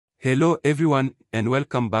Hello everyone and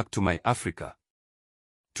welcome back to my Africa.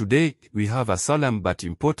 Today, we have a solemn but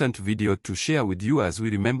important video to share with you as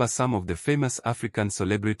we remember some of the famous African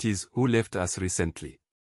celebrities who left us recently.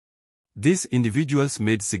 These individuals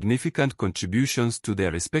made significant contributions to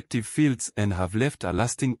their respective fields and have left a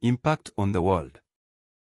lasting impact on the world.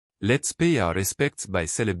 Let's pay our respects by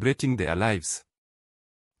celebrating their lives.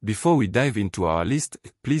 Before we dive into our list,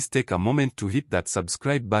 please take a moment to hit that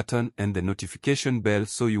subscribe button and the notification bell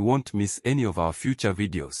so you won't miss any of our future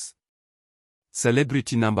videos.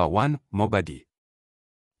 Celebrity number 1, Mohbad.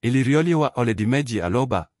 Ilirioliwa Oledimeji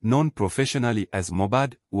Aloba, known professionally as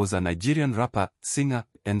Mohbad, was a Nigerian rapper, singer,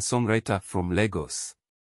 and songwriter from Lagos.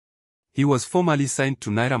 He was formerly signed to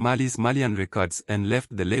Naira Marley's Malian Records and left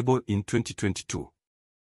the label in 2022.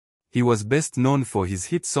 He was best known for his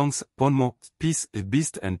hit songs Ponmo, Peace,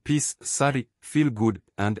 Beast and Peace, Sari, Feel Good,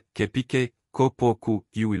 and Kepike, Kopoku.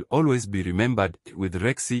 You Will Always Be Remembered, with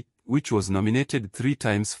Rexy, which was nominated 3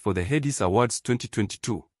 times for the Headies Awards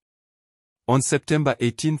 2022. On September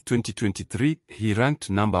 18, 2023, he ranked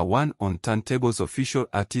number 1 on Turntable's official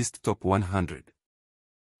artist top 100.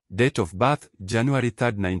 Date of birth, January 3,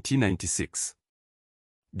 1996.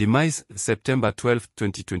 Demise, September 12,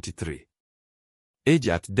 2023. Age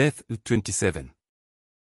at death, 27.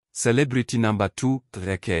 Celebrity number 2,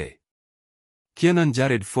 aka. Kiernan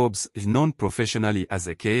Jared Forbes, known professionally as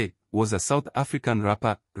aka, was a South African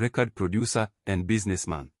rapper, record producer, and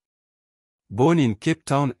businessman. Born in Cape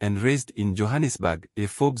Town and raised in Johannesburg,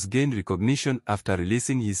 Forbes gained recognition after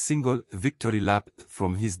releasing his single, Victory Lap,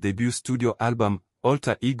 from his debut studio album,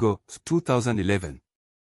 Alter Ego, 2011.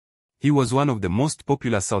 He was one of the most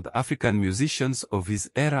popular South African musicians of his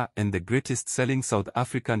era and the greatest-selling South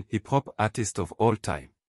African hip-hop artist of all time.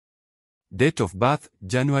 Date of birth,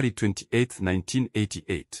 January 28,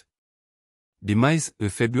 1988. Demise,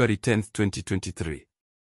 February 10, 2023.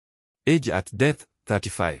 Age at death,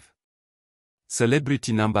 35.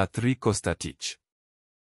 Celebrity number 3, Kostatich.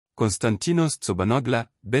 Konstantinos Tsobanogla,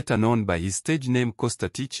 better known by his stage name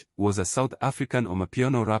Kostatich, was a South African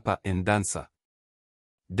Amapiano rapper and dancer.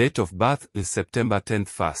 Date of birth is September 10,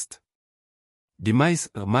 1st. Demise,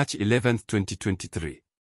 March 11, 2023.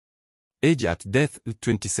 Age at death,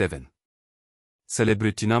 27.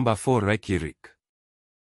 Celebrity number 4, Ricky Rick.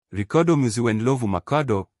 Ricardo Muziwenlovu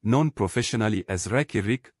Makado, known professionally as Ricky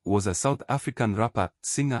Rick, was a South African rapper,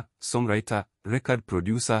 singer, songwriter, record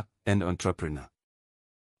producer, and entrepreneur.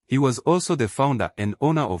 He was also the founder and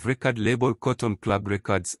owner of record label Cotton Club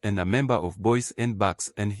Records and a member of Boys and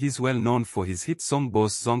Bucks, and he's well known for his hit song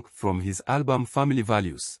Boss Song from his album Family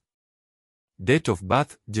Values. Date of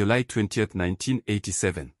birth, July 20,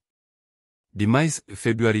 1987. Demise,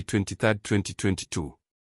 February 23, 2022.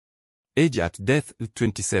 Age at death,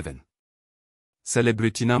 27.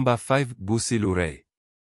 Celebrity number 5, Busi Lurey.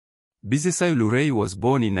 Bisisai Lurey was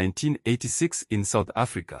born in 1986 in South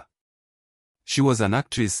Africa. She was an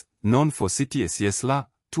actress, known for City Siesla,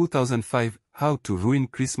 2005, How to Ruin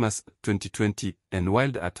Christmas, 2020, and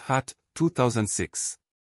Wild at Heart, 2006.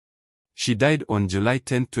 She died on July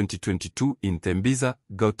 10, 2022 in Tembisa,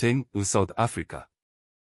 Gauteng, South Africa.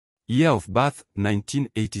 Year of birth,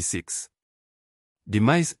 1986.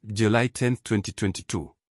 Demise, July 10,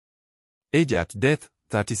 2022. Age at death,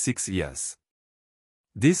 36 years.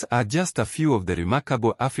 These are just a few of the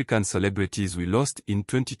remarkable African celebrities we lost in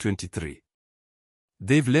 2023.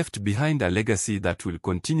 They've left behind a legacy that will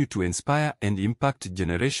continue to inspire and impact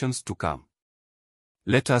generations to come.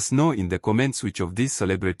 Let us know in the comments which of these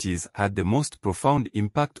celebrities had the most profound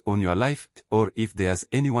impact on your life, or if there's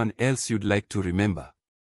anyone else you'd like to remember.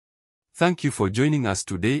 Thank you for joining us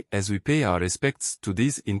today as we pay our respects to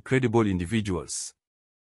these incredible individuals.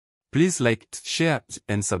 Please like, share,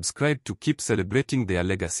 and subscribe to keep celebrating their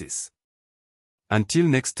legacies. Until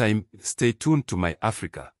next time, stay tuned to my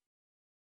Africa.